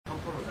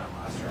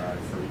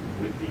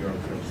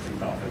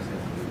offense?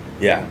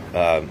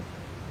 Yeah,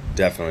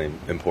 definitely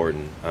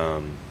important.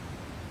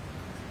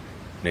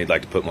 They'd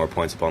like to put more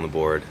points up on the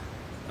board.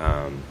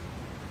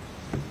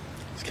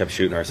 Just kept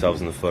shooting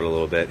ourselves in the foot a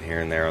little bit here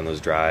and there on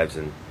those drives,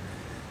 and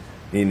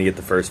needing to get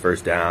the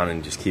first down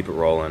and just keep it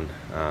rolling.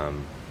 A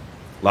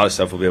lot of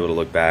stuff we'll be able to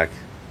look back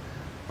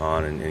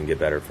on and get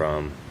better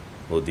from,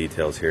 little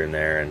details here and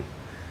there.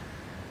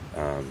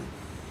 And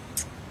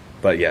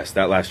but yes,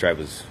 that last drive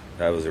was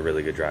a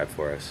really good drive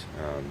for us.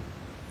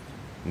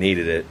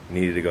 Needed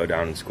to go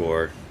down and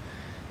score,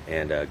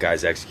 and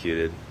guys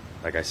executed.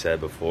 Like I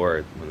said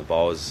before, when the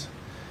ball was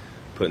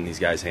put in these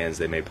guys' hands,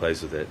 they made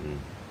plays with it, and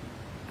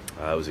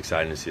it was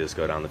exciting to see us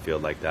go down the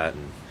field like that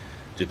and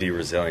just be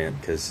resilient,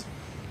 because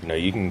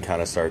you can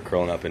kind of start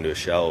curling up into a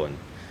shell and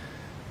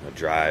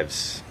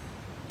drives,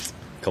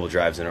 a couple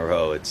drives in a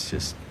row, it's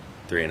just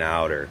 3 and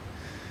out or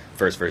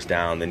first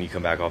down, then you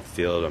come back off the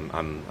field.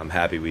 I'm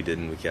happy we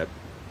didn't. We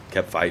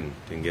kept fighting,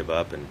 didn't give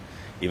up, and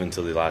even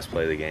until the last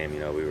play of the game,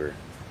 we were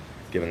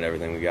giving it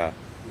everything we got.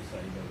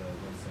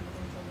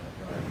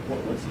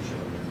 What's he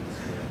showing?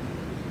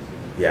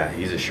 Yeah,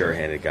 he's a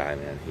sure-handed guy,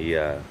 man. He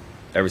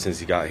ever since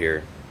he got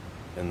here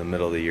in the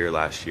middle of the year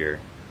last year,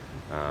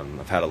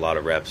 I've had a lot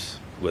of reps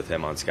with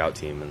him on scout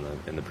team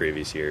in the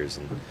previous years,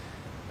 and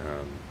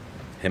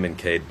him and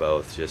Cade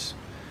both just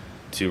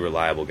two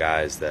reliable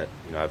guys that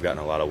I've gotten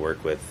a lot of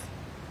work with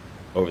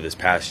over this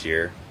past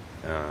year.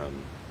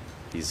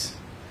 He's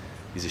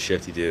a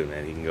shifty dude,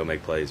 man. He can go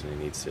make plays when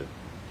he needs to.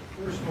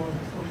 First one,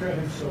 what got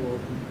him so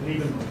open? And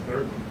even the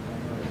third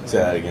one. Say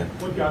that again.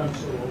 What got him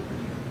so open?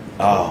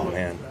 Oh,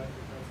 man.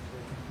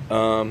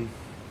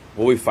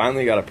 Well, we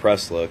finally got a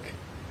press look.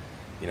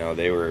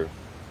 They were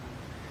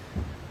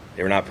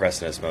not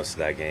pressing us most of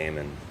that game,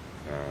 and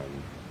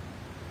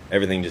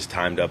everything just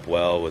timed up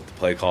well with the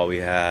play call we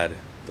had,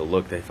 the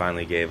look they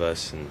finally gave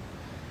us, and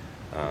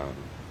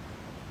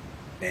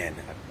man,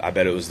 I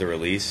bet it was the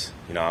release.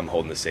 I'm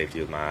holding the safety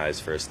with my eyes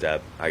for a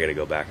step. I got to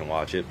go back and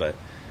watch it, but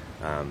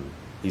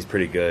he's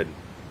pretty good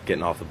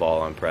getting off the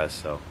ball on press,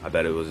 so I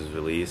bet it was his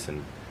release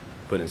and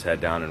putting his head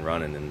down and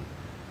running, and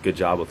good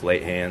job with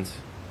late hands.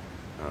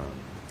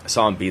 I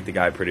saw him beat the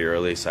guy pretty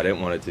early, so I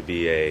didn't want it to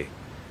be a,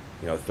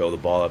 throw the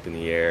ball up in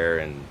the air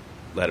and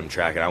let him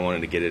track it. I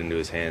wanted to get it into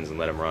his hands and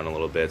let him run a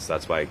little bit, so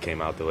that's why it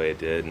came out the way it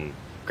did, and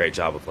great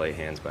job with late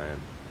hands by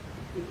him.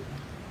 Was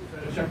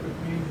that a check with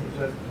me?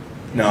 Was that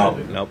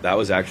Nope, that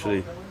was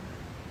actually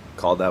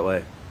called that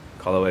way.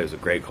 It was a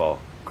great call,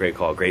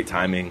 great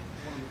timing.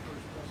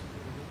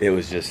 It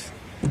was just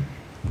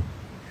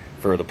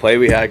for the play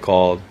we had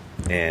called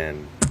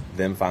and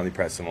them finally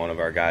pressing one of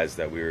our guys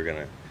that we were going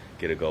to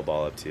get a go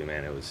ball up to,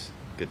 man, it was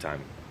good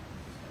timing.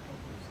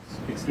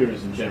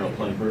 Experience in general,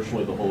 playing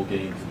virtually the whole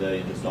game today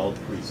and just all the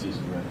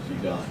preseason reps you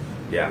got.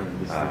 Yeah,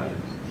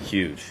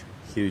 huge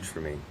for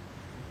me.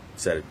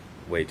 Said it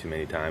way too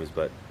many times,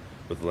 but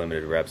with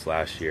limited reps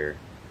last year,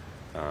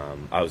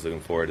 I was looking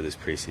forward to this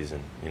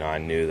preseason. I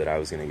knew that I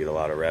was going to get a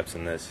lot of reps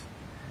in this,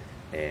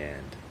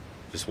 and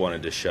just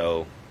wanted to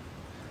show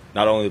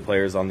not only the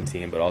players on the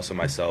team, but also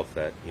myself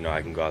that,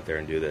 I can go out there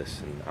and do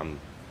this. And I'm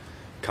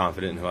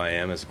confident in who I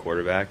am as a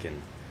quarterback,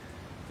 and,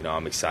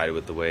 I'm excited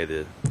with the way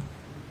the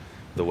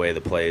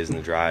plays and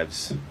the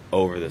drives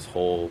over this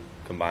whole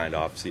combined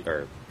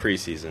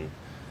preseason.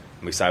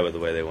 I'm excited with the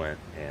way they went,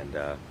 and,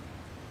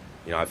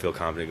 I feel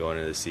confident going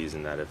into the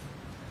season that if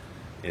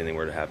anything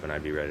were to happen,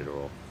 I'd be ready to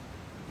roll.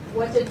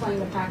 What did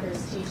playing the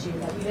Packers teach you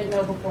that you didn't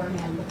know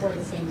beforehand before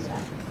this game today?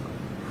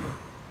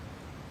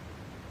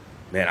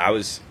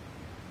 Man,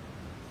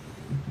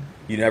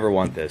 you never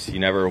want this. You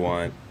never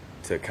want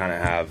to kind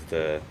of have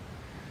the,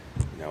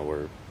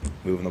 we're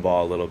moving the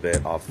ball a little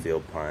bit, off the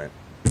field punt,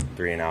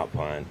 3 and out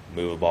punt,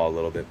 move the ball a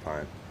little bit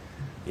punt.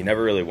 You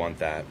never really want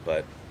that,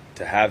 but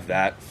to have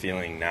that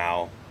feeling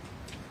now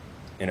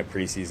in a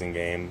preseason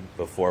game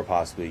before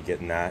possibly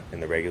getting that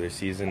in the regular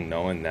season,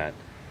 knowing that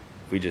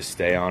if we just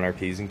stay on our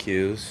P's and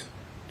Q's,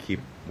 keep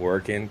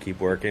working,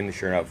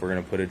 sure enough, we're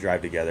going to put a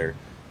drive together.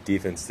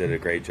 Defense did a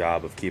great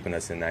job of keeping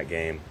us in that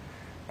game.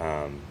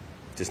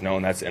 Just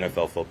knowing that's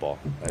NFL football.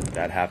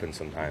 That happens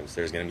sometimes.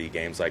 There's going to be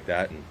games like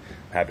that, and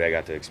I'm happy I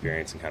got to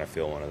experience and kind of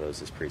feel one of those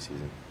this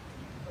preseason.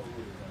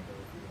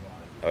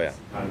 Oh, yeah.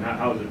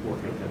 How is it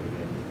working with him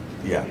again?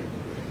 Yeah.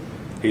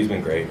 He's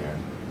been great,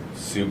 man.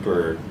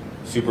 Super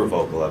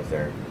vocal up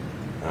there.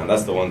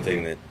 That's the one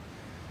thing that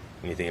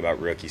when you think about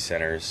rookie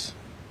centers,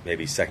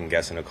 maybe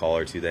second-guessing a call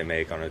or two they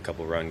make on a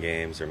couple run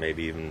games, or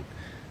maybe even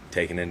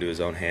taking it into his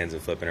own hands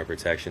and flipping a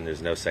protection.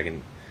 There's no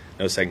second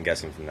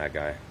guessing from that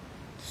guy.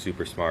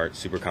 Super smart,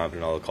 super confident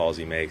in all the calls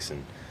he makes,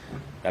 and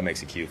that makes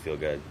the Q feel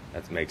good.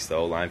 That makes the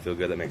O-line feel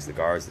good. That makes the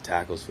guards, the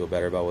tackles feel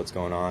better about what's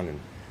going on. And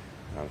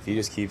if he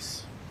just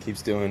keeps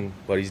doing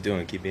what he's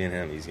doing, keep being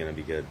him, he's going to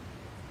be good.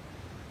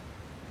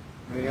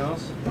 Anything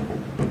else?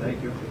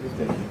 Thank you.